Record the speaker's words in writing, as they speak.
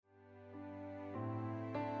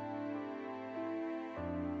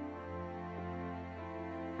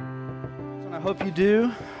hope you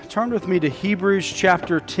do. Turn with me to Hebrews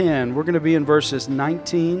chapter 10. We're going to be in verses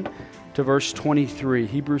 19 to verse 23.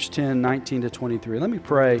 Hebrews 10, 19 to 23. Let me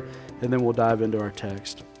pray, and then we'll dive into our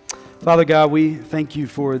text. Father God, we thank you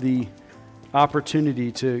for the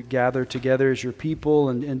opportunity to gather together as your people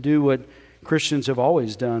and do what Christians have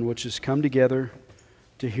always done, which is come together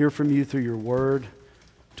to hear from you through your word,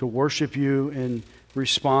 to worship you in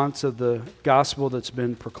response of the gospel that's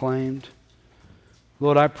been proclaimed.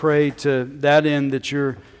 Lord, I pray to that end that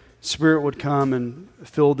your Spirit would come and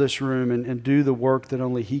fill this room and do the work that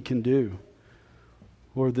only He can do.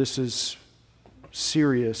 Lord, this is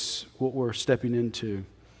serious, what we're stepping into.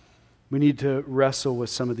 We need to wrestle with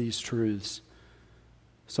some of these truths.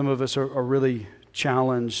 Some of us are really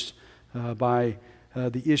challenged by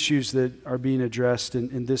the issues that are being addressed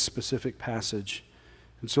in this specific passage.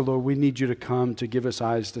 And so, Lord, we need you to come to give us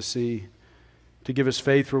eyes to see, to give us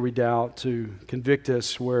faith where we doubt, to convict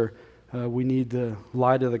us where we need the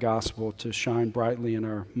light of the gospel to shine brightly in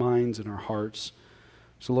our minds and our hearts.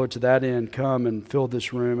 So, Lord, to that end, come and fill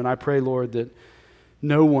this room. And I pray, Lord, that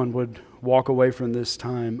no one would walk away from this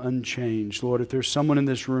time unchanged. Lord, if there's someone in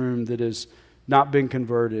this room that has not been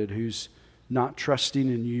converted, who's not trusting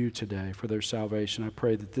in you today for their salvation, I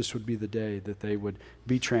pray that this would be the day that they would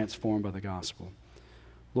be transformed by the gospel.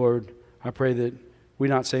 Lord, I pray that we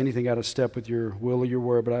not say anything out of step with your will or your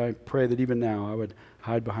word, but I pray that even now I would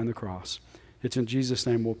hide behind the cross. It's in Jesus'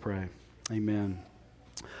 name we'll pray. Amen.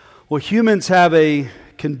 Well, humans have a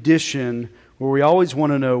condition where we always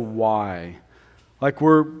want to know why. Like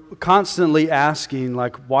we're constantly asking,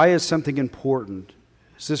 like, why is something important?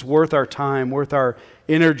 Is this worth our time, worth our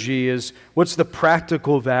energy? What's the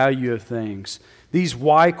practical value of things? These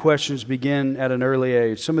why questions begin at an early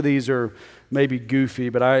age. Some of these are maybe goofy,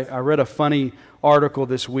 but I read a funny article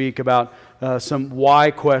this week about some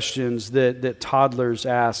why questions that toddlers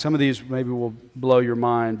ask. Some of these maybe will blow your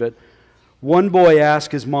mind, but one boy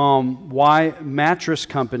asked his mom why mattress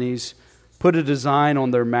companies put a design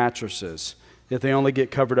on their mattresses if they only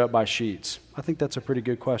get covered up by sheets. I think that's a pretty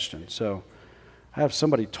good question. So I have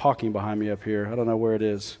somebody talking behind me up here. I don't know where it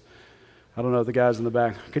is. I don't know if the guys in the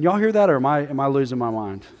back. Can y'all hear that, or am I losing my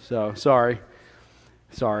mind? So sorry.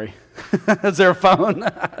 Is there a phone?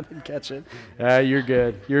 I didn't catch it. You're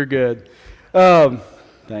good. You're good.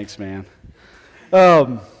 Thanks, man.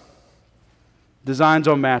 Designs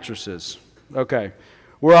on mattresses. Okay.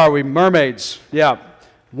 Where are we? Mermaids. Yeah.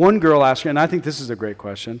 One girl asked, and I think this is a great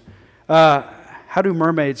question. How do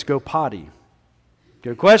mermaids go potty?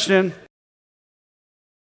 Good question.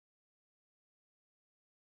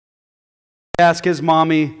 Ask his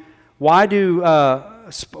mommy, how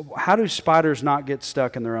do spiders not get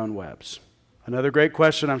stuck in their own webs? Another great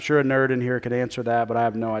question. I'm sure a nerd in here could answer that, but I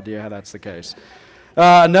have no idea how that's the case.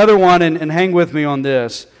 Another one, and hang with me on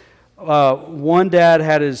this. One dad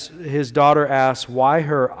had his daughter ask why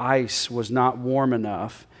her ice was not warm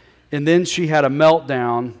enough, and then she had a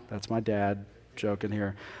meltdown. That's my dad joking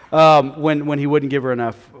here. When he wouldn't give her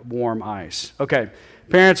enough warm ice. Okay,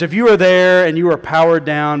 parents, if you were there and you were powered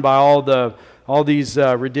down by all these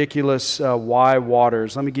ridiculous why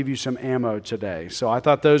waters, let me give you some ammo today. So I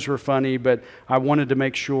thought those were funny, but I wanted to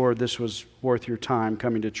make sure this was worth your time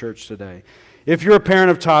coming to church today. If you're a parent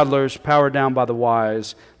of toddlers powered down by the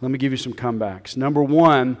whys, let me give you some comebacks. Number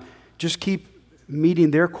one, just keep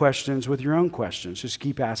meeting their questions with your own questions. Just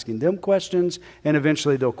keep asking them questions, and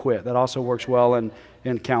eventually they'll quit. That also works well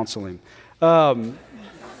in counseling.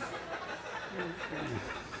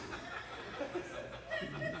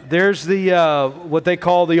 There's the what they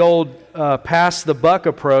call the old pass the buck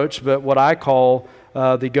approach, but what I call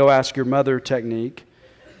the go ask your mother technique.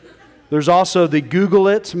 There's also the Google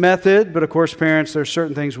it method, but of course, parents, there's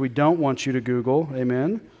certain things we don't want you to Google.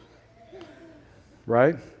 Amen?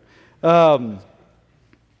 Right?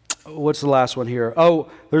 What's the last one here?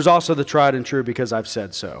 Oh, there's also the tried and true because I've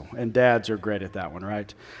said so. And dads are great at that one,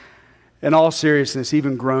 right? In all seriousness,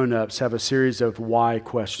 even grown-ups have a series of why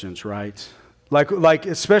questions, right? Like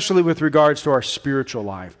especially with regards to our spiritual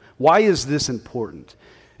life. Why is this important?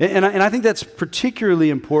 And I think that's particularly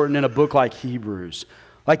important in a book like Hebrews.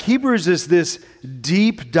 Like Hebrews is this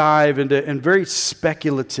deep dive into and very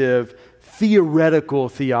speculative, theoretical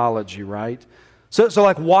theology, right? So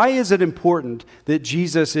like, why is it important that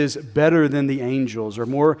Jesus is better than the angels or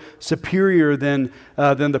more superior than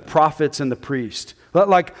the prophets and the priest?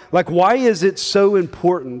 Like, why is it so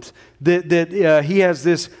important that he has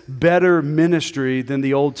this better ministry than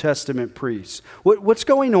the Old Testament priests? What's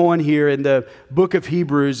going on here in the book of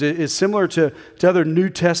Hebrews is similar to other New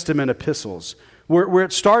Testament epistles. where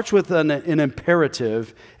it starts with an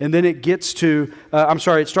imperative, and then it gets to,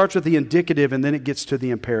 it starts with the indicative, and then it gets to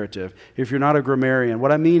the imperative, if you're not a grammarian.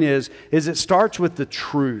 What I mean is it starts with the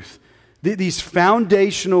truth. These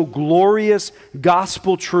foundational, glorious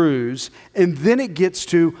gospel truths, and then it gets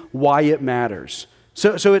to why it matters.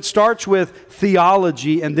 So it starts with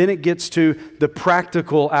theology, and then it gets to the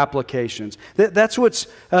practical applications. That's what's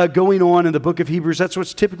going on in the book of Hebrews. That's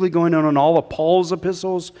what's typically going on in all of Paul's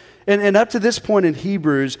epistles. And up to this point in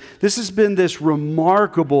Hebrews, this has been this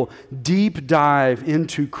remarkable deep dive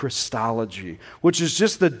into Christology, which is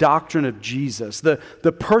just the doctrine of Jesus, the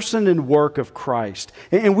person and work of Christ.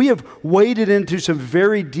 And we have waded into some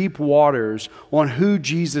very deep waters on who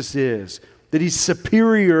Jesus is. That he's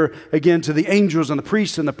superior, again, to the angels and the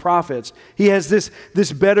priests and the prophets. He has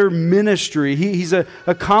this better ministry. He's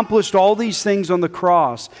accomplished all these things on the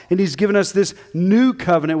cross. And he's given us this new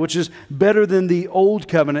covenant, which is better than the old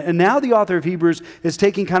covenant. And now the author of Hebrews is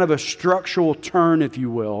taking kind of a structural turn, if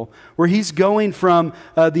you will, where he's going from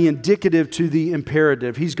the indicative to the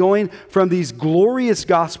imperative. He's going from these glorious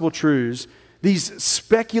gospel truths, these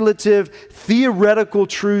speculative, theoretical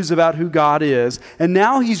truths about who God is, and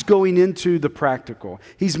now he's going into the practical.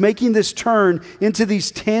 He's making this turn into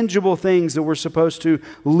these tangible things that we're supposed to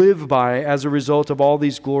live by as a result of all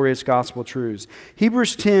these glorious gospel truths.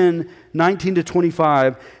 Hebrews 10, 19 to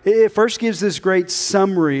 25, it first gives this great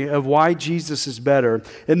summary of why Jesus is better,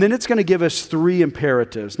 and then it's going to give us three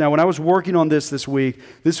imperatives. Now, when I was working on this week,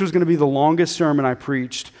 this was going to be the longest sermon I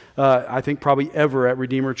preached I think probably ever at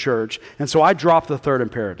Redeemer Church. And so I dropped the third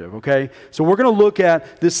imperative, okay? So we're going to look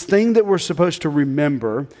at this thing that we're supposed to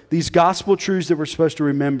remember, these gospel truths that we're supposed to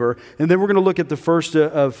remember, and then we're going to look at the first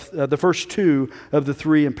two of the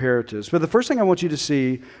three imperatives. But the first thing I want you to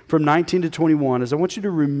see from 19 to 21 is I want you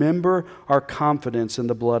to remember our confidence in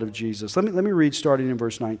the blood of Jesus. Let me read starting in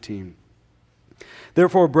verse 19.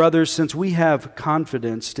 Therefore, brothers, since we have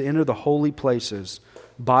confidence to enter the holy places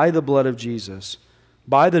by the blood of Jesus,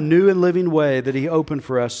 by the new and living way that he opened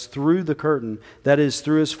for us through the curtain, that is,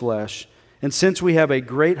 through his flesh. And since we have a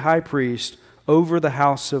great high priest over the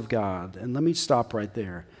house of God. And let me stop right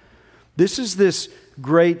there. This is this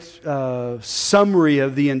great summary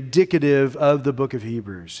of the indicative of the book of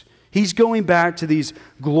Hebrews. He's going back to these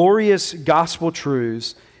glorious gospel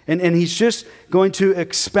truths, and he's just going to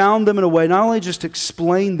expound them in a way, not only just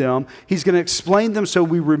explain them, he's going to explain them so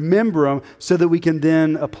we remember them so that we can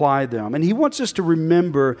then apply them. And he wants us to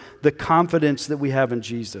remember the confidence that we have in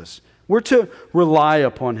Jesus. We're to rely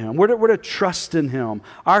upon him. We're to trust in him.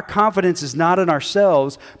 Our confidence is not in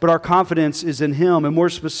ourselves, but our confidence is in him. And more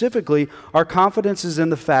specifically, our confidence is in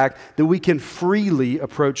the fact that we can freely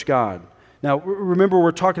approach God. Now, remember,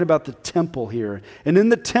 we're talking about the temple here. And in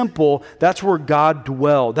the temple, that's where God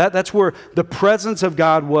dwelled. That's where the presence of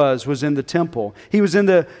God was in the temple. He was in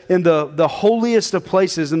the holiest of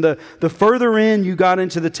places. And the further in you got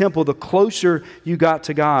into the temple, the closer you got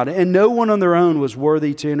to God. And no one on their own was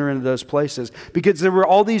worthy to enter into those places because there were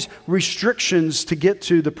all these restrictions to get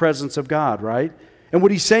to the presence of God, right? And what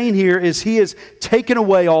he's saying here is he has taken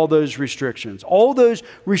away all those restrictions. All those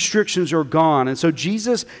restrictions are gone. And so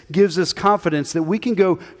Jesus gives us confidence that we can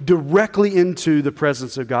go directly into the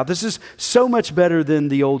presence of God. This is so much better than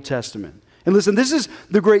the Old Testament. And listen, this is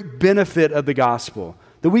the great benefit of the gospel,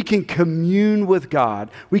 that we can commune with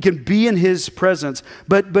God. We can be in his presence.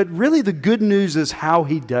 But really the good news is how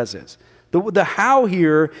he does it. The how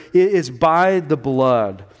here is by the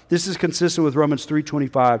blood. This is consistent with Romans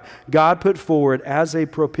 3:25. God put forward as a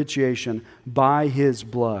propitiation by his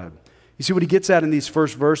blood. You see what he gets at in these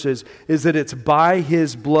first verses is that it's by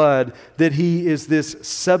his blood that he is this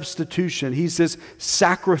substitution. He's this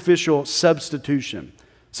sacrificial substitution.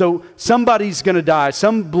 So somebody's going to die.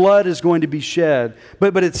 Some blood is going to be shed.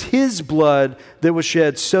 But it's his blood that was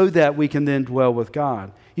shed so that we can then dwell with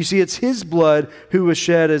God. You see, it's his blood who was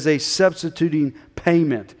shed as a substituting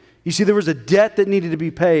payment. You see, there was a debt that needed to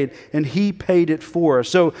be paid, and he paid it for us.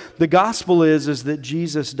 So the gospel is that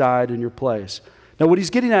Jesus died in your place. Now, what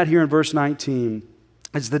he's getting at here in verse 19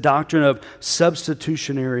 is the doctrine of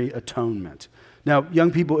substitutionary atonement. Now, young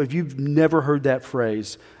people, if you've never heard that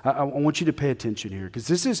phrase, I want you to pay attention here, because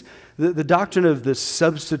this is the doctrine of the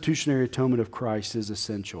substitutionary atonement of Christ is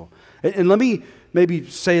essential. And let me maybe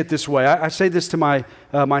say it this way. I say this to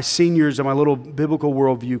my seniors in my little biblical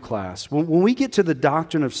worldview class. When we get to the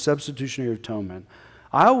doctrine of substitutionary atonement,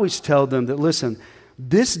 I always tell them that, listen,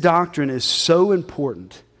 this doctrine is so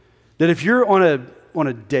important that if you're on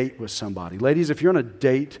a date with somebody, ladies, if you're on a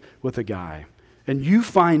date with a guy, and you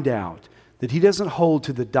find out that he doesn't hold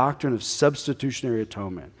to the doctrine of substitutionary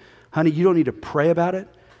atonement, honey, you don't need to pray about it.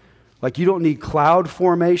 Like, you don't need cloud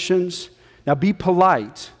formations. Now be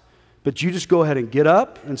polite, but you just go ahead and get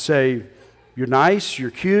up and say, you're nice,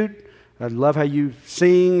 you're cute, I love how you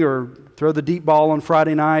sing or throw the deep ball on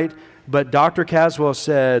Friday night, but Dr. Caswell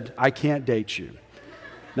said, I can't date you.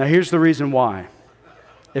 Now here's the reason why.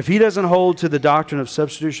 If he doesn't hold to the doctrine of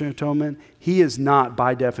substitutionary atonement, he is not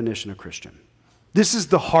by definition a Christian. This is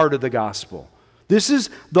the heart of the gospel. This is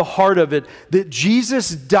the heart of it, that Jesus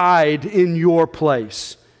died in your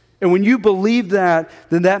place. And when you believe that,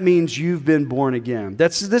 then that means you've been born again.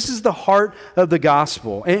 This is the heart of the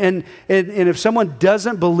gospel. And if someone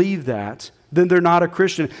doesn't believe that, then they're not a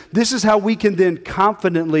Christian. This is how we can then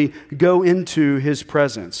confidently go into his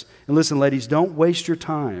presence. And listen, ladies, don't waste your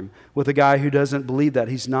time with a guy who doesn't believe that.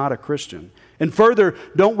 He's not a Christian. And further,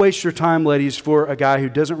 don't waste your time, ladies, for a guy who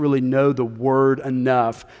doesn't really know the word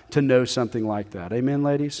enough to know something like that. Amen,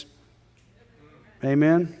 ladies?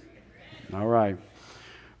 Amen? All right.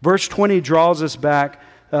 Verse 20 draws us back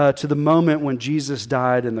to the moment when Jesus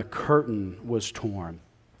died and the curtain was torn.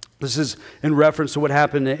 This is in reference to what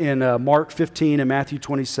happened in Mark 15 and Matthew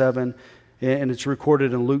 27, and it's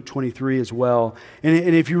recorded in Luke 23 as well.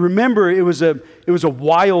 And if you remember, it was a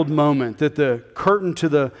wild moment that the curtain to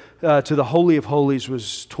the Holy of Holies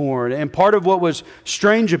was torn. And part of what was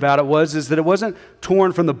strange about it is that it wasn't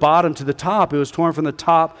torn from the bottom to the top; it was torn from the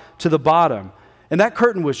top to the bottom. And that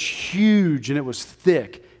curtain was huge and it was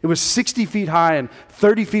thick. It was 60 feet high and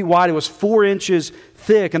 30 feet wide. It was 4 inches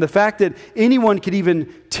thick. And the fact that anyone could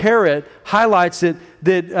even tear it highlights that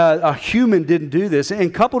a human didn't do this.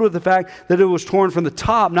 And coupled with the fact that it was torn from the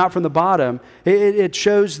top, not from the bottom, it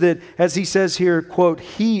shows that, as he says here, quote,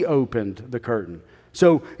 he opened the curtain.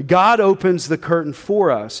 So God opens the curtain for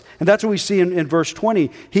us. And that's what we see in verse 20.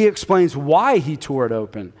 He explains why he tore it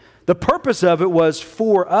open. The purpose of it was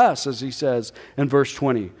for us, as he says in verse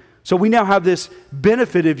 20. So we now have this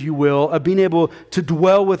benefit, if you will, of being able to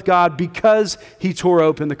dwell with God because he tore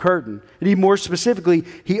open the curtain. And even more specifically,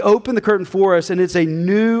 he opened the curtain for us, and it's a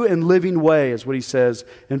new and living way, is what he says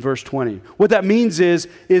in verse 20. What that means is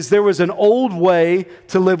there was an old way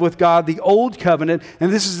to live with God, the old covenant,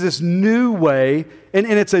 and this is this new way, and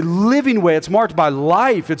it's a living way. It's marked by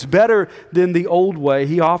life. It's better than the old way.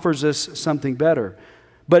 He offers us something better.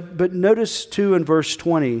 But notice, too, in verse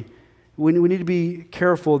 20, we need to be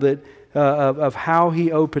careful that of how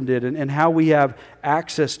he opened it and how we have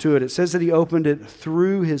access to it. It says that he opened it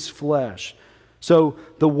through his flesh. So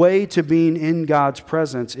the way to being in God's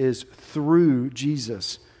presence is through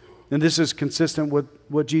Jesus. And this is consistent with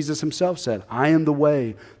what Jesus himself said. I am the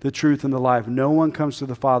way, the truth, and the life. No one comes to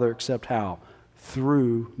the Father except how?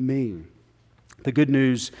 Through me. The good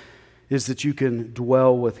news is that you can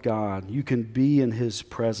dwell with God. You can be in his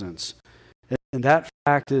presence. And that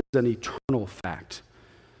fact is an eternal fact.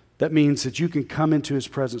 That means that you can come into his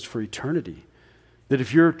presence for eternity. That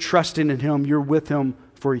if you're trusting in him, you're with him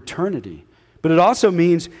for eternity. But it also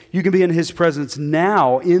means you can be in his presence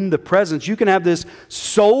now, in the presence. You can have this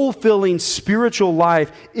soul-filling spiritual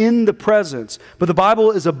life in the presence. But the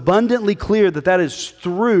Bible is abundantly clear that that is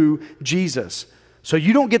through Jesus. So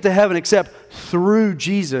you don't get to heaven except through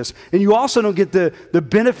Jesus. And you also don't get the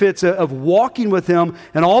benefits of walking with him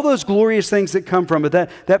and all those glorious things that come from it,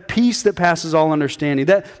 that peace that passes all understanding,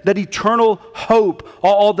 that eternal hope,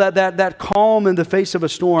 all that calm in the face of a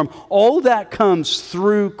storm. All that comes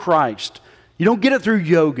through Christ. You don't get it through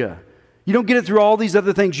yoga. You don't get it through all these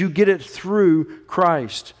other things. You get it through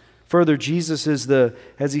Christ. Further, Jesus is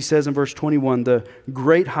as he says in verse 21, the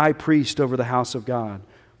great high priest over the house of God,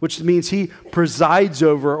 which means he presides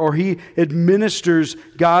over or he administers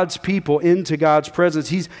God's people into God's presence.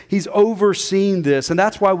 He's overseeing this, and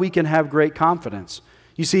that's why we can have great confidence.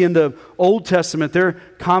 You see, in the Old Testament, their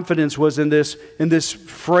confidence was in this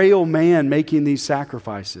frail man making these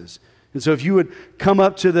sacrifices. And so if you would come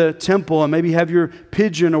up to the temple and maybe have your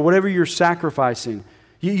pigeon or whatever you're sacrificing,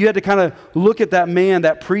 you had to kind of look at that man,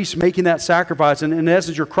 that priest making that sacrifice. And in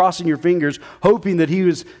essence, you're crossing your fingers, hoping that he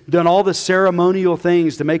was done all the ceremonial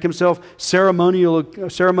things to make himself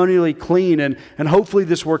ceremonially clean. And hopefully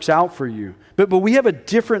this works out for you. But we have a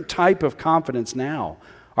different type of confidence now.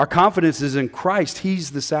 Our confidence is in Christ.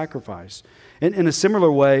 He's the sacrifice. In a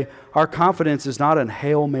similar way, our confidence is not in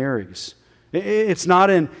Hail Marys. It's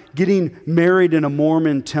not in getting married in a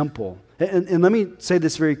Mormon temple. And let me say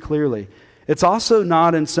this very clearly. It's also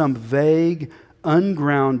not in some vague,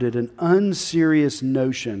 ungrounded, and unserious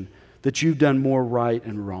notion that you've done more right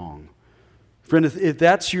and wrong. Friend, if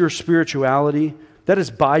that's your spirituality, that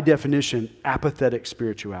is by definition apathetic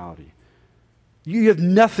spirituality. You have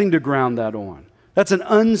nothing to ground that on. That's an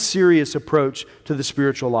unserious approach to the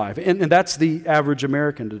spiritual life. And that's the average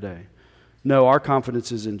American today. No, our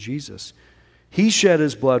confidence is in Jesus. He shed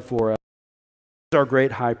his blood for us. our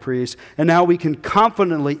great high priest, and now we can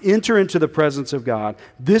confidently enter into the presence of God.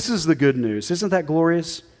 This is the good news. Isn't that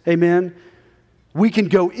glorious? Amen? We can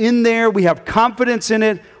go in there. We have confidence in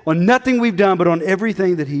it on nothing we've done, but on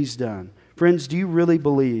everything that He's done. Friends, do you really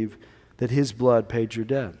believe that His blood paid your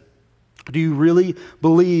debt? Do you really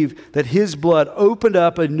believe that His blood opened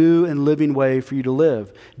up a new and living way for you to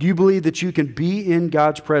live? Do you believe that you can be in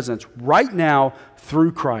God's presence right now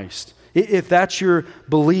through Christ? If that's your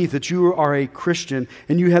belief, that you are a Christian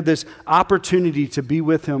and you have this opportunity to be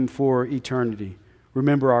with Him for eternity,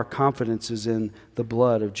 remember our confidence is in the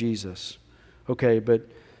blood of Jesus. Okay, but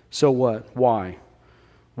so what? Why?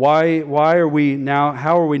 Why are we now,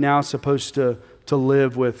 how are we now supposed to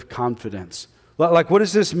live with confidence? Like, what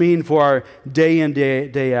does this mean for our day in,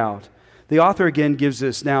 day out? The author again gives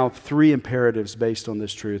us now 3 imperatives based on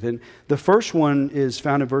this truth. And the first one is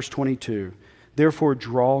found in verse 22. Therefore,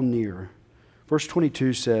 draw near. Verse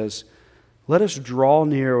 22 says, let us draw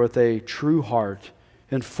near with a true heart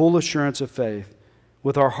and full assurance of faith,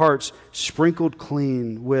 with our hearts sprinkled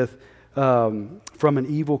clean from an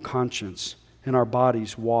evil conscience and our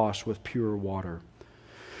bodies washed with pure water.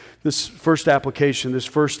 This first application, this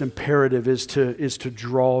first imperative is to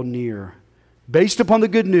draw near. Based upon the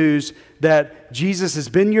good news that Jesus has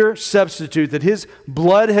been your substitute, that His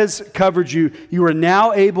blood has covered you, you are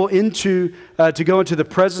now able to go into the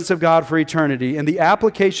presence of God for eternity. And the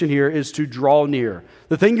application here is to draw near.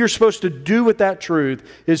 The thing you're supposed to do with that truth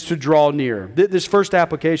is to draw near. This first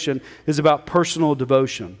application is about personal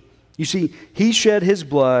devotion. You see, He shed His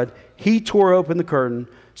blood, He tore open the curtain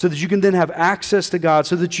so that you can then have access to God,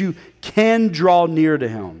 so that you can draw near to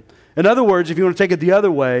Him. In other words, if you want to take it the other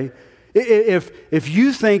way, if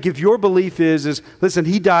you think, if your belief is, listen,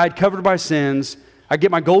 He died covered by sins, I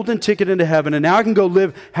get my golden ticket into heaven, and now I can go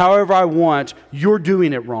live however I want, you're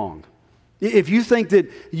doing it wrong. If you think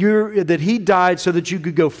that He died so that you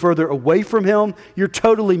could go further away from Him, you're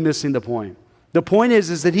totally missing the point. The point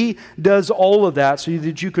is that He does all of that so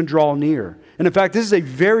that you can draw near. And in fact, this is a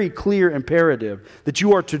very clear imperative that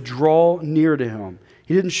you are to draw near to Him.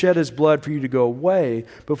 He didn't shed His blood for you to go away,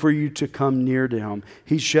 but for you to come near to Him.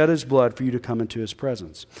 He shed His blood for you to come into His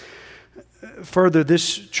presence. Further,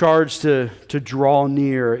 this charge to draw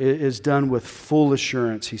near is done with full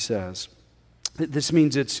assurance, he says. This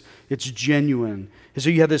means it's genuine. And so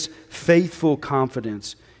you have this faithful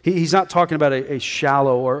confidence. He's not talking about a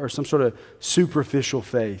shallow or some sort of superficial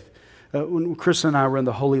faith. When Chris and I were in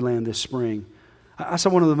the Holy Land this spring, I saw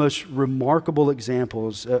one of the most remarkable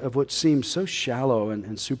examples of what seems so shallow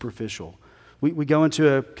and superficial. We go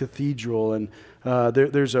into a cathedral, and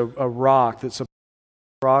there's a rock that's a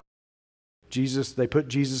rock. They put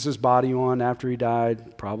Jesus' body on after He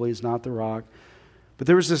died. Probably is not the rock. But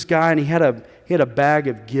there was this guy, and he had a bag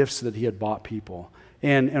of gifts that he had bought people.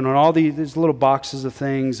 And on all these little boxes of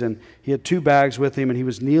things, and he had 2 bags with him, and he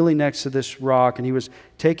was kneeling next to this rock, and he was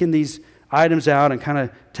taking these items out and kind of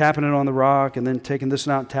tapping it on the rock, and then taking this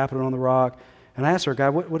one out and tapping it on the rock. And I asked our guy,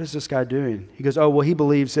 what is this guy doing? He goes, oh, well, he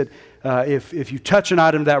believes that if you touch an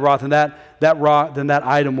item of that rock, then that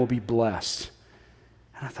item will be blessed.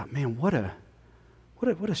 And I thought, man, what a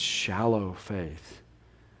shallow faith.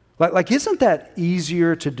 Like, isn't that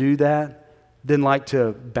easier to do that than like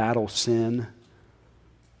to battle sin?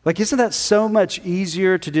 Like, isn't that so much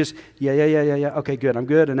easier to just, yeah, okay, good, I'm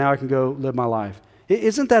good, and now I can go live my life?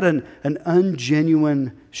 Isn't that an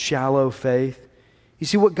ungenuine, shallow faith? You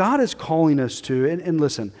see, what God is calling us to, and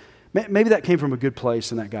listen, maybe that came from a good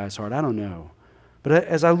place in that guy's heart, I don't know. But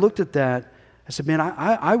as I looked at that, I said, man,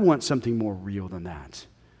 I want something more real than that.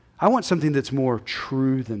 I want something that's more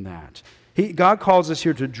true than that. God calls us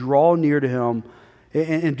here to draw near to Him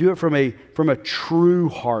and do it from a true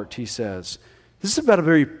heart, he says. This is about a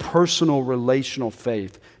very personal, relational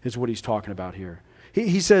faith is what he's talking about here.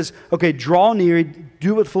 He says, okay, draw near,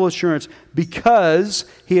 do it with full assurance, because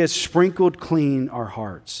He has sprinkled clean our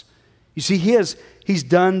hearts. You see, He's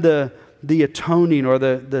done the atoning or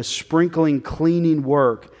the sprinkling, cleaning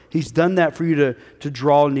work. He's done that for you to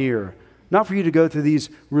draw near. Not for you to go through these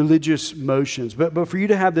religious motions, but for you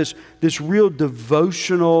to have this real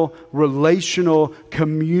devotional, relational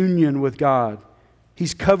communion with God.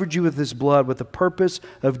 He's covered you with His blood with the purpose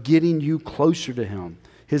of getting you closer to Him.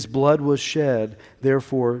 His blood was shed,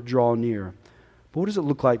 therefore draw near. But what does it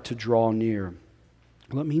look like to draw near?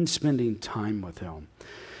 Well, it means spending time with Him.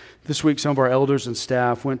 This week, some of our elders and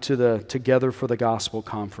staff went to the Together for the Gospel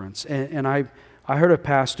conference. And I heard a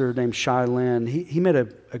pastor named Shai Lin. He made a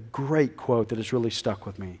great quote that has really stuck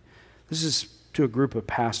with me. This is to a group of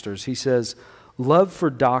pastors. He says, love for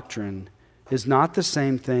doctrine is not the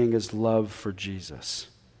same thing as love for Jesus.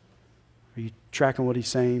 Are you tracking what he's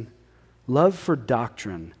saying? love for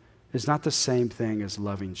doctrine is not the same thing as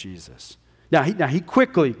loving Jesus. Now he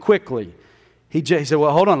quickly, he said,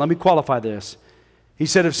 well, hold on, let me qualify this. He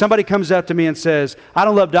said, if somebody comes up to me and says, I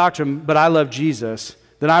don't love doctrine, but I love Jesus,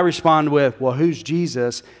 then I respond with, well, who's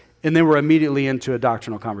Jesus? And then we're immediately into a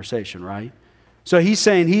doctrinal conversation, right? So he's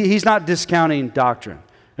saying he's not discounting doctrine.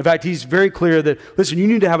 In fact, he's very clear that, listen, you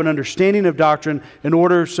need to have an understanding of doctrine in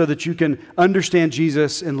order so that you can understand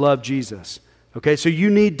Jesus and love Jesus. Okay, so you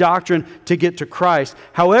need doctrine to get to Christ.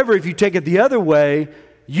 However, if you take it the other way,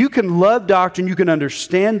 you can love doctrine, you can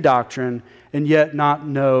understand doctrine, and yet not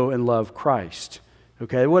know and love Christ.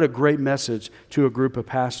 Okay, what a great message to a group of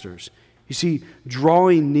pastors. You see,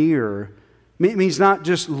 drawing near means not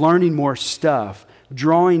just learning more stuff.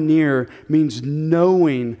 Drawing near means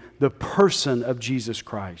knowing the person of Jesus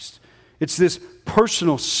Christ. It's this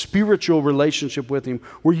personal, spiritual relationship with Him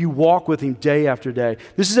where you walk with Him day after day.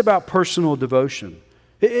 This is about personal devotion.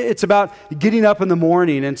 It's about getting up in the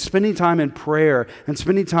morning and spending time in prayer and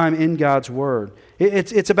spending time in God's Word.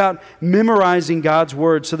 It's about memorizing God's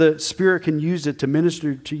Word so the Spirit can use it to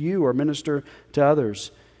minister to you or minister to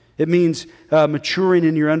others. It means maturing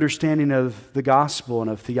in your understanding of the gospel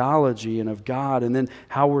and of theology and of God and then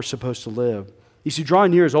how we're supposed to live. You see,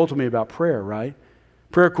 drawing near is ultimately about prayer, right?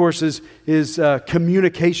 Prayer, of course, is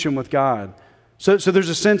communication with God. So there's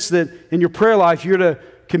a sense that in your prayer life, you're to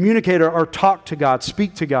communicate or talk to God,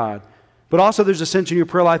 speak to God. But also there's a sense in your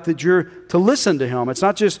prayer life that you're to listen to Him. It's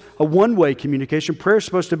not just a one-way communication. Prayer is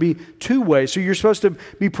supposed to be two-way. So you're supposed to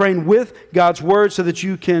be praying with God's Word so that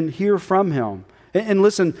you can hear from Him. And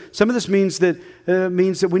listen, some of this means that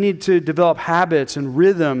we need to develop habits and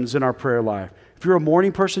rhythms in our prayer life. If you're a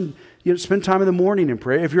morning person, spend time in the morning in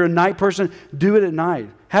prayer. If you're a night person, do it at night.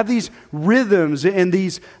 Have these rhythms and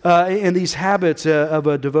these habits of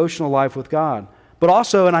a devotional life with God. But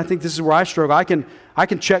also, and I think this is where I struggle, I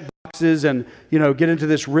can check boxes and get into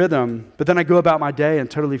this rhythm, but then I go about my day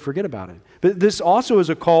and totally forget about it. But this also is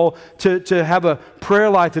a call to have a prayer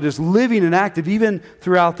life that is living and active even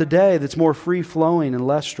throughout the day, that's more free-flowing and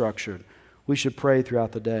less structured. We should pray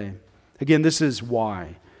throughout the day. Again, this is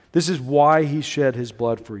why. This is why He shed His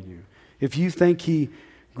blood for you. If you think He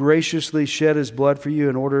graciously shed His blood for you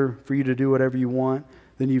in order for you to do whatever you want,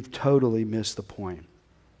 then you've totally missed the point.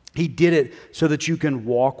 He did it so that you can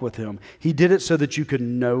walk with Him. He did it so that you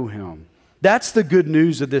can know Him. That's the good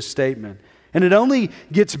news of this statement. And it only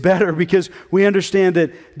gets better because we understand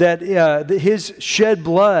that His shed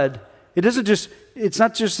blood, it's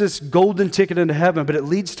not just this golden ticket into heaven, but it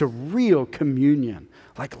leads to real communion,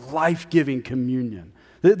 like life-giving communion.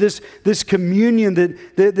 This communion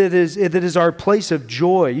that is our place of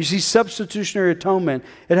joy. You see, substitutionary atonement,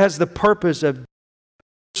 it has the purpose of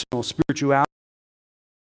personal spirituality.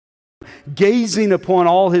 Gazing upon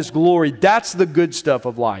all His glory, that's the good stuff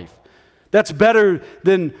of life. That's better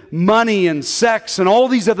than money and sex and all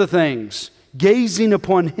these other things. Gazing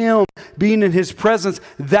upon Him, being in His presence,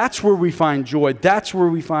 that's where we find joy. That's where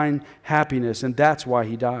we find happiness, and that's why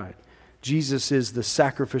He died. Jesus is the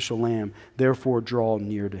sacrificial lamb, therefore draw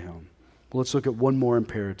near to Him. Well, let's look at one more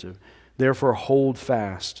imperative. Therefore hold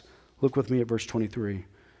fast. Look with me at verse 23.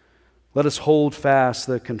 Let us hold fast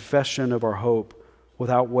the confession of our hope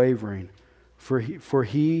without wavering, for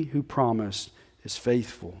he who promised is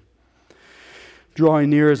faithful. Drawing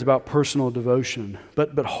near is about personal devotion,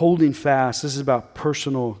 but holding fast, this is about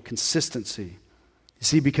personal consistency. You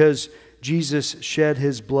see, because Jesus shed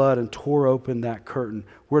His blood and tore open that curtain,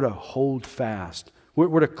 we're to hold fast.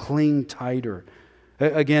 We're to cling tighter.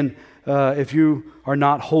 Again, if you are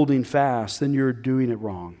not holding fast, then you're doing it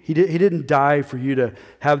wrong. He didn't die for you to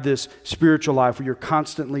have this spiritual life where you're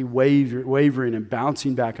constantly wavering and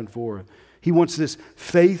bouncing back and forth. He wants this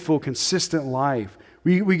faithful, consistent life.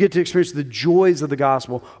 We get to experience the joys of the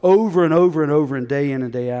gospel over and over and over and day in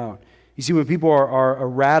and day out. You see, when people are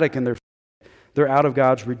erratic in their faith, they're out of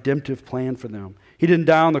God's redemptive plan for them. He didn't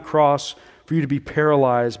die on the cross for you to be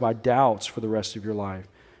paralyzed by doubts for the rest of your life.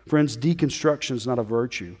 Friends, deconstruction is not a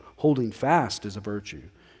virtue. Holding fast is a virtue.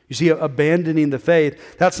 You see, abandoning the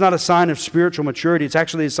faith, that's not a sign of spiritual maturity. It's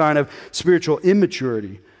actually a sign of spiritual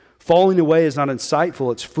immaturity. Falling away is not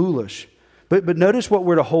insightful, it's foolish. But notice what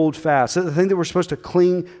we're to hold fast. The thing that we're supposed to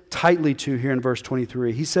cling tightly to here in verse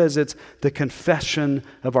 23. He says it's the confession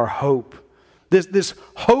of our hope. This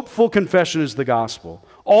hopeful confession is the gospel.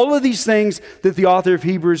 All of these things that the author of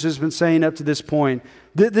Hebrews has been saying up to this point,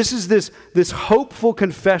 this is this hopeful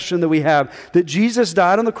confession that we have, that Jesus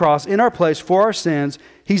died on the cross in our place for our sins.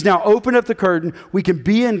 He's now opened up the curtain. We can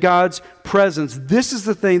be in God's presence. This is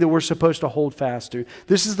the thing that we're supposed to hold fast to.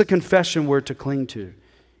 This is the confession we're to cling to.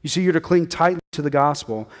 You see, you're to cling tightly to the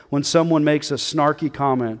gospel when someone makes a snarky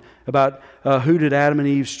comment about who did Adam and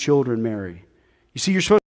Eve's children marry. You see, you're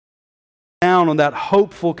supposed to down on that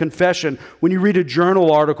hopeful confession when you read a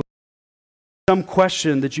journal article, some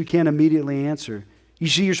question that you can't immediately answer. You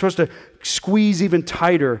see, you're supposed to squeeze even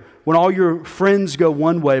tighter when all your friends go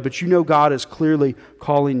one way, but you know God is clearly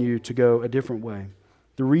calling you to go a different way.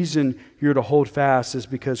 The reason you're to hold fast is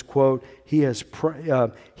because, quote, he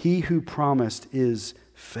who promised is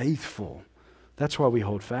faithful. That's why we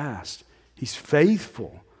hold fast. He's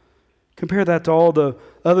faithful. Compare that to all the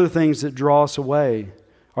other things that draw us away.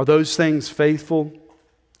 Are those things faithful?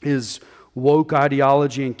 Is woke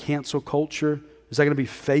ideology and cancel culture, is that going to be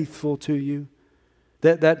faithful to you?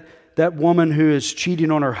 That woman who is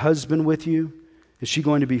cheating on her husband with you, is she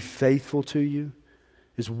going to be faithful to you?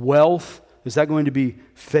 Is wealth, is that going to be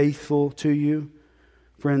faithful to you?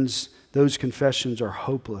 Friends, those confessions are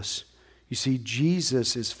hopeless. You see,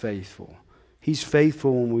 Jesus is faithful. He's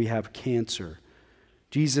faithful when we have cancer.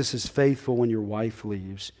 Jesus is faithful when your wife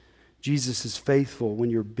leaves. Jesus is faithful when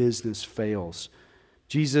your business fails.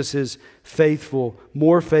 Jesus is faithful,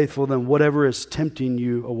 more faithful than whatever is tempting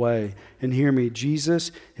you away. And hear me,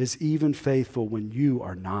 Jesus is even faithful when you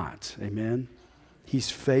are not. Amen? He's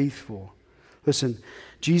faithful. Listen,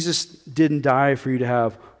 Jesus didn't die for you to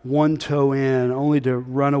have one toe in, only to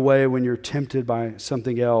run away when you're tempted by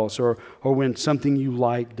something else or when something you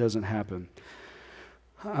like doesn't happen.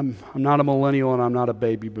 I'm not a millennial and I'm not a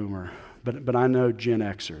baby boomer, but I know Gen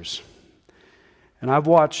Xers. And I've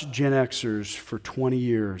watched Gen Xers for 20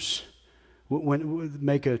 years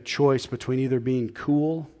make a choice between either being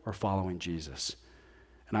cool or following Jesus.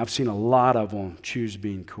 And I've seen a lot of them choose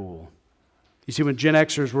being cool. You see, when Gen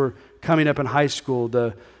Xers were coming up in high school,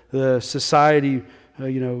 the society,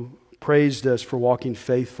 praised us for walking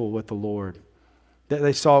faithful with the Lord.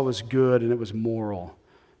 They saw it was good and it was moral.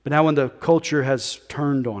 But now when the culture has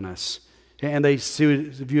turned on us and they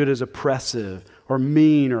view it as oppressive or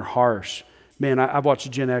mean or harsh, man, I've watched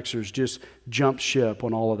Gen Xers just jump ship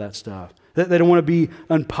on all of that stuff. They don't want to be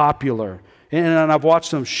unpopular. And I've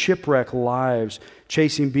watched them shipwreck lives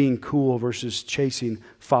chasing being cool versus chasing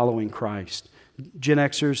following Christ. Gen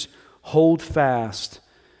Xers, hold fast,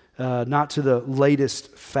 not to the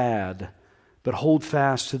latest fad, but hold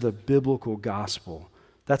fast to the biblical gospel.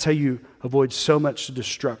 That's how you avoid so much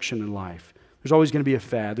destruction in life. There's always going to be a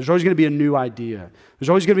fad. There's always going to be a new idea. There's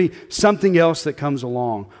always going to be something else that comes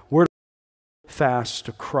along. We're fast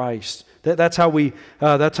to Christ. That's how we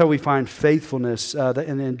find faithfulness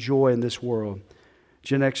and joy in this world.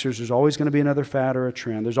 Gen Xers, there's always going to be another fad or a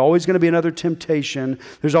trend. There's always going to be another temptation.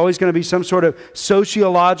 There's always going to be some sort of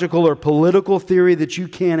sociological or political theory that you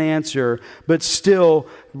can't answer. But still,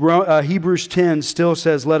 Hebrews 10 still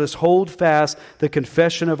says, let us hold fast the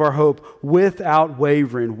confession of our hope without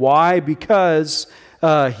wavering. Why? Because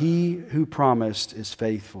he who promised is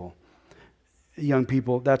faithful. Young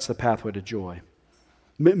people, that's the pathway to joy.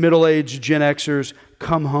 Middle-aged Gen Xers,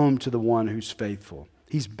 come home to the one who's faithful.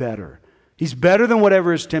 He's better. He's better than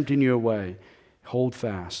whatever is tempting you away. Hold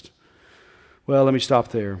fast. Well, let me stop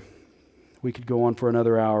there. We could go on for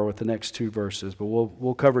another hour with the next two verses, but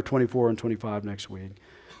we'll cover 24 and 25 next week.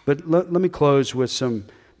 But let me close with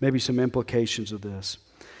maybe some implications of this.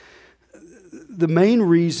 The main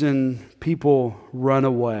reason people run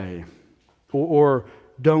away or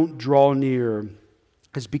don't draw near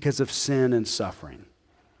is because of sin and suffering.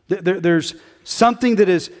 There's something that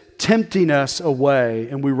is tempting us away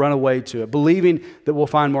and we run away to it, believing that we'll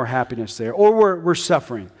find more happiness there. Or we're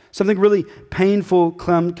suffering. Something really painful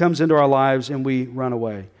comes into our lives and we run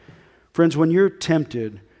away. Friends, when you're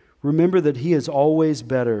tempted, remember that He is always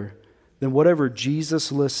better than whatever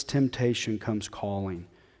Jesus-less temptation comes calling.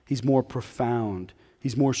 He's more profound.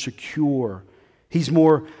 He's more secure. He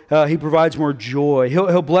provides more joy.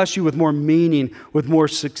 He'll bless you with more meaning, with more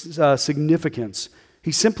significance.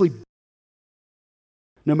 He simply,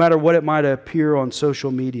 no matter what it might appear on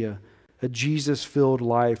social media, a Jesus-filled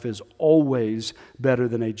life is always better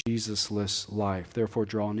than a Jesus-less life. Therefore,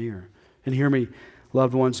 draw near. And hear me,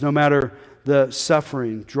 loved ones, no matter the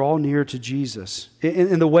suffering, draw near to Jesus.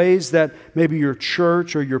 In the ways that maybe your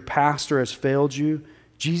church or your pastor has failed you,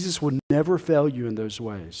 Jesus would never fail you in those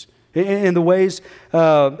ways. In the ways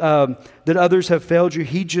that others have failed you,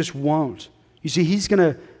 He just won't. You see, He's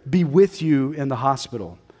going to be with you in the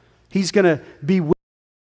hospital. He's going to be with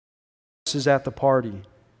you at the party.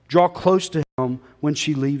 Draw close to Him when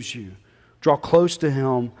she leaves you. Draw close to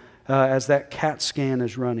Him as that CAT scan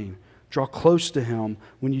is running. Draw close to Him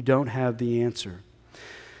when you don't have the answer.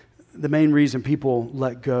 The main reason people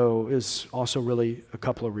let go is also really a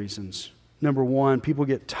couple of reasons. Number one, people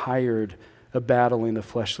get tired of battling the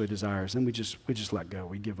fleshly desires. Then we just let go.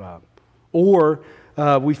 We give up. Or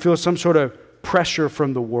we feel some sort of pressure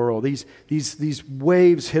from the world. These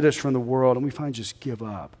waves hit us from the world, and we finally just give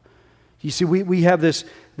up. You see, we have this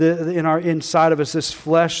in our inside of us, this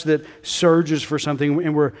flesh that surges for something,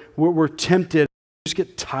 and we're tempted. We just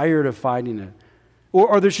get tired of fighting it.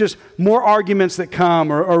 Or there's just more arguments that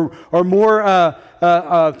come, or more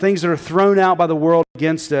things that are thrown out by the world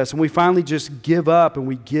against us, and we finally just give up and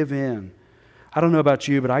we give in. I don't know about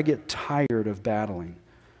you, but I get tired of battling.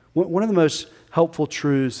 One of the most helpful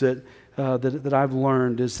truths that I've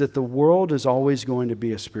learned is that the world is always going to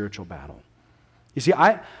be a spiritual battle. You see,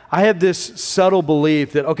 I have this subtle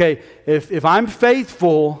belief that, okay, if I'm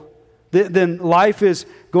faithful, then life is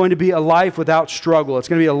going to be a life without struggle. It's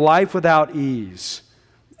going to be a life without ease.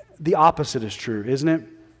 The opposite is true, isn't it?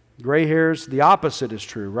 Gray hairs, the opposite is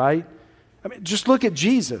true, right? I mean, just look at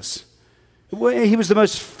Jesus. He was the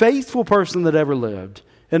most faithful person that ever lived,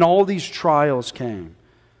 and all these trials came.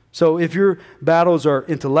 So if your battles are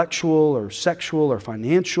intellectual or sexual or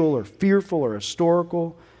financial or fearful or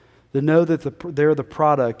historical, then know that they're the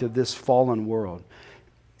product of this fallen world.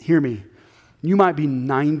 Hear me. You might be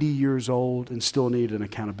 90 years old and still need an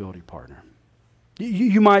accountability partner.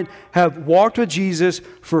 You might have walked with Jesus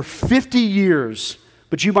for 50 years,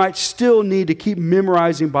 but you might still need to keep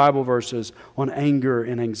memorizing Bible verses on anger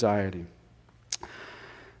and anxiety.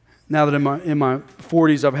 Now that in my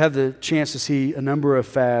 40s, I've had the chance to see a number of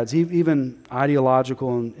fads, even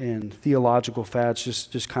ideological and theological fads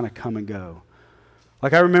just kind of come and go.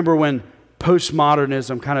 Like I remember when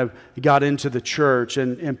postmodernism kind of got into the church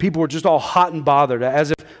and people were just all hot and bothered,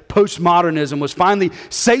 as if postmodernism was finally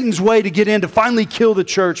Satan's way to get in to finally kill the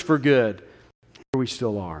church for good. Here we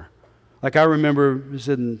still are. Like I remember, this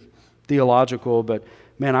isn't theological, but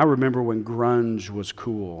man, I remember when grunge was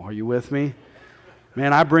cool. Are you with me?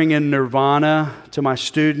 Man, I bring in Nirvana to my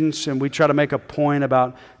students and we try to make a point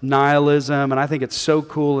about nihilism, and I think it's so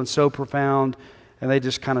cool and so profound. And they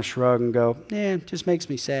just kind of shrug and go, it just makes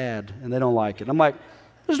me sad. And they don't like it. I'm like,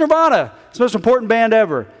 there's Nirvana. It's the most important band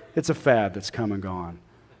ever. It's a fad that's come and gone.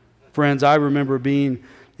 Friends, I remember being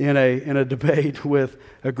in a debate with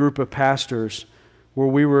a group of pastors where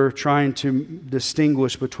we were trying to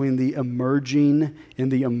distinguish between the emerging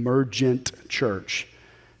and the emergent church.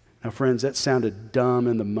 Now, friends, that sounded dumb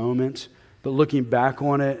in the moment, but looking back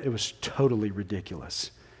on it, it was totally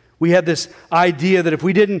ridiculous. We had this idea that if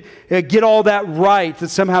we didn't get all that right, that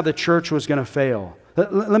somehow the church was going to fail.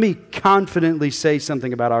 Let me confidently say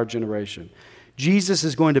something about our generation. Jesus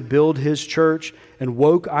is going to build His church, and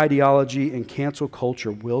woke ideology and cancel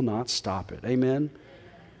culture will not stop it. Amen?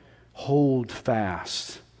 Hold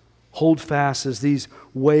fast. Hold fast as these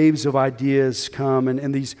waves of ideas come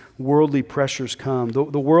and these worldly pressures come. The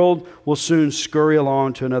world will soon scurry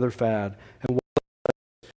along to another fad, and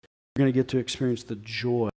we're going to get to experience the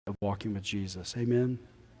joy of walking with Jesus. Amen?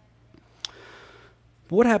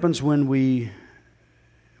 But what happens when we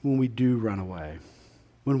do run away?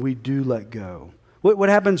 When we do let go? What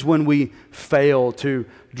happens when we fail to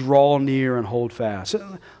draw near and hold fast?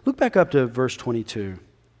 Look back up to verse 22.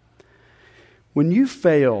 When you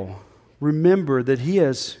fail, remember that He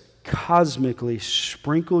has cosmically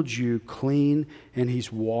sprinkled you clean and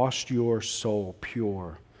He's washed your soul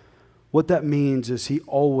pure. What that means is He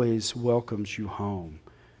always welcomes you home.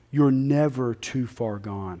 You're never too far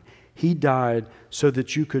gone. He died so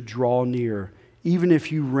that you could draw near, even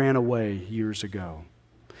if you ran away years ago.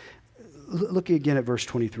 Look again at verse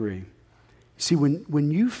 23. See,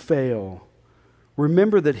 when you fail,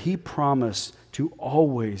 remember that He promised to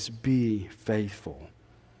always be faithful.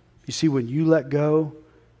 You see, when you let go,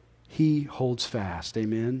 He holds fast.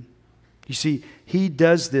 Amen? You see, He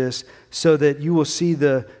does this so that you will see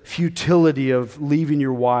the futility of leaving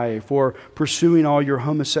your wife or pursuing all your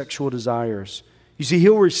homosexual desires. You see,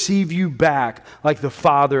 He'll receive you back like the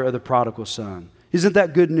father of the prodigal son. Isn't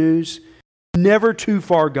that good news? Never too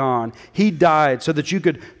far gone. He died so that you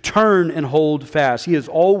could turn and hold fast. He is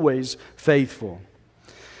always faithful.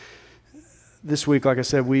 This week, like I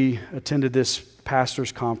said, we attended this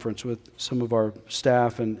pastor's conference with some of our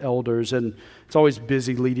staff and elders, and it's always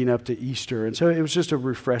busy leading up to Easter. And so it was just a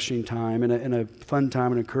refreshing time and a fun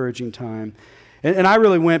time, an encouraging time. And I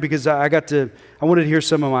really went because I wanted to hear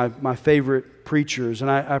some of my favorite preachers,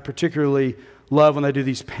 and I particularly love when they do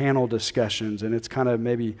these panel discussions, and it's kind of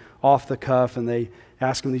maybe off the cuff, and they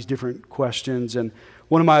ask them these different questions. And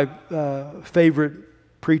one of my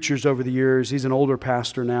favorite preachers over the years, he's an older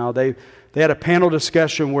pastor now, they had a panel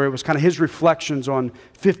discussion where it was kind of his reflections on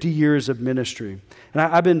 50 years of ministry. And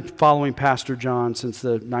I've been following Pastor John since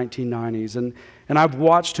the 1990s, and I've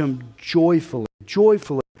watched him joyfully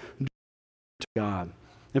God.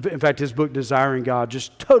 In fact, his book, Desiring God,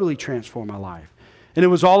 just totally transformed my life. And it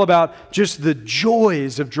was all about just the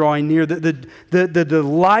joys of drawing near, the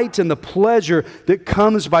delight and the pleasure that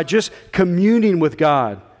comes by just communing with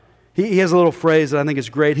God. He has a little phrase that I think is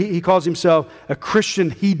great. He calls himself a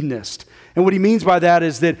Christian hedonist. And what he means by that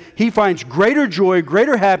is that he finds greater joy,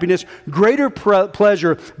 greater happiness, greater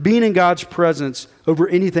pleasure being in God's presence over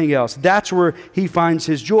anything else. That's where he finds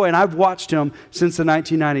his joy. And I've watched him since the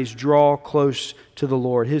 1990s draw close to the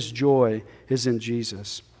Lord. His joy is in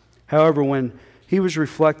Jesus. However, when he was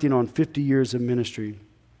reflecting on 50 years of ministry,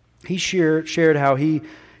 he shared how he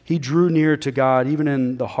drew near to God even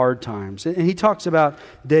in the hard times. And he talks about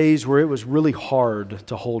days where it was really hard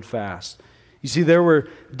to hold fast. You see, there were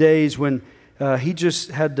days when he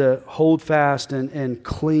just had to hold fast and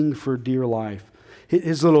cling for dear life.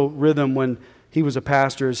 His little rhythm when he was a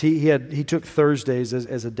pastor is he took Thursdays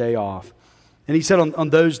as a day off. And he said on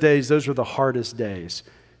those days, those were the hardest days.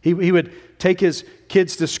 He would take his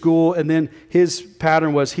kids to school, and then his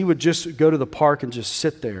pattern was he would just go to the park and just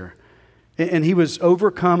sit there. And he was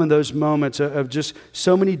overcome in those moments of just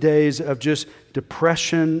so many days of just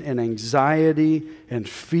depression and anxiety and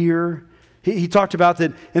fear. He talked about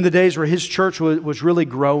that in the days where his church was really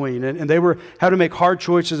growing, and they were having to make hard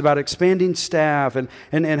choices about expanding staff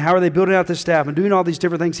and how are they building out the staff and doing all these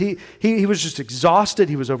different things. He was just exhausted.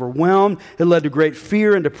 He was overwhelmed. It led to great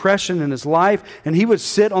fear and depression in his life. And he would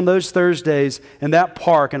sit on those Thursdays in that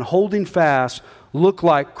park, and holding fast looked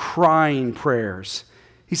like crying prayers.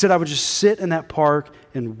 He said, I would just sit in that park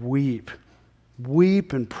and weep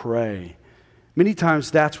and pray. Many times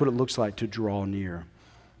that's what it looks like to draw near.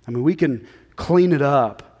 I mean, we can clean it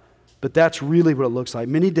up, but that's really what it looks like.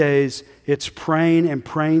 Many days, it's praying and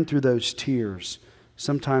praying through those tears.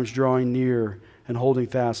 Sometimes drawing near and holding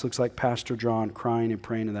fast looks like Pastor John crying and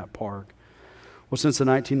praying in that park. Well, since the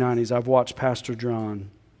 1990s, I've watched Pastor John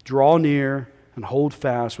draw near and hold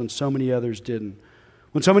fast when so many others didn't.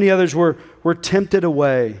 When so many others were tempted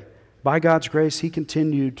away, by God's grace, he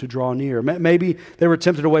continued to draw near. Maybe they were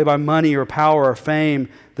tempted away by money or power or fame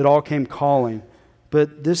that all came calling.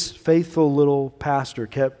 But this faithful little pastor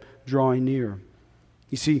kept drawing near.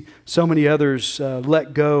 You see, so many others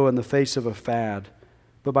let go in the face of a fad.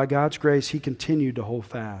 But by God's grace, he continued to hold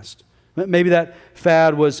fast. Maybe that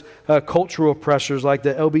fad was cultural pressures like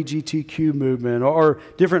the LGBTQ movement or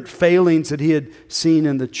different failings that he had seen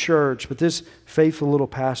in the church. But this faithful little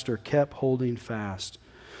pastor kept holding fast.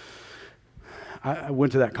 I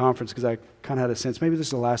went to that conference because I kind of had a sense, maybe this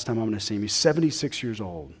is the last time I'm going to see him. He's 76 years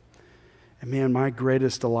old. And man, my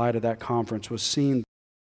greatest delight at that conference was seeing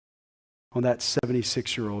on that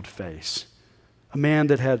 76-year-old face. A man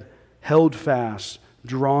that had held fast,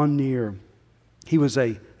 drawn near. He was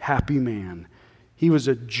a happy man. He was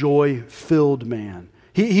a joy-filled man.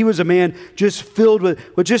 He was a man just filled with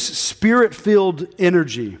just spirit-filled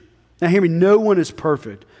energy. Now hear me, no one is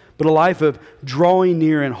perfect, but a life of drawing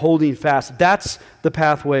near and holding fast, that's the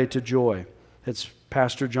pathway to joy. As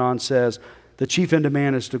Pastor John says, the chief end of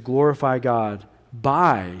man is to glorify God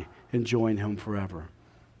by enjoying him forever.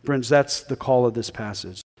 Friends, that's the call of this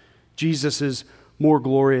passage. Jesus is more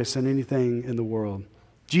glorious than anything in the world.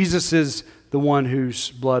 Jesus is the one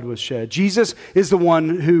whose blood was shed. Jesus is the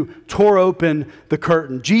one who tore open the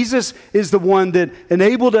curtain. Jesus is the one that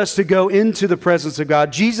enabled us to go into the presence of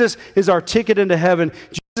God. Jesus is our ticket into heaven.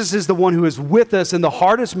 Jesus is the one who is with us in the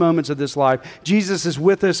hardest moments of this life. Jesus is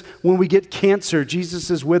with us when we get cancer. Jesus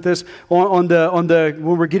is with us when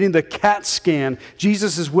we're getting the CAT scan.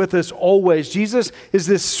 Jesus is with us always. Jesus is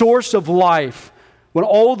this source of life when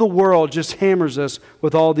all the world just hammers us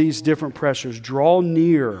with all these different pressures. Draw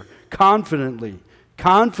near, confidently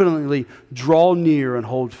draw near and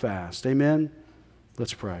hold fast. Amen?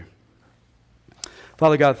 Let's pray.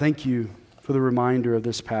 Father God, thank you for the reminder of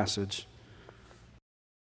this passage.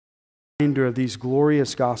 Of these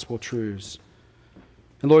glorious gospel truths.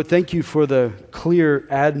 And Lord, thank you for the clear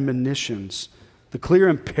admonitions, the clear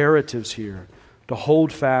imperatives here to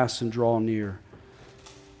hold fast and draw near.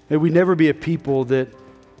 May we never be a people that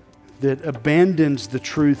abandons the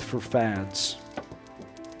truth for fads.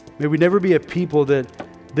 May we never be a people that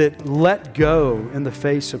let go in the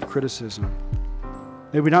face of criticism.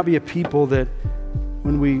 May we not be a people that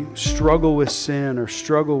when we struggle with sin or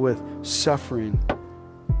struggle with suffering,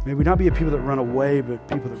 may we not be a people that run away, but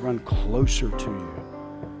people that run closer to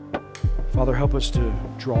you. Father, help us to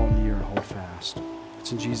draw near and hold fast.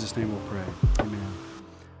 It's in Jesus' name we'll pray. Amen.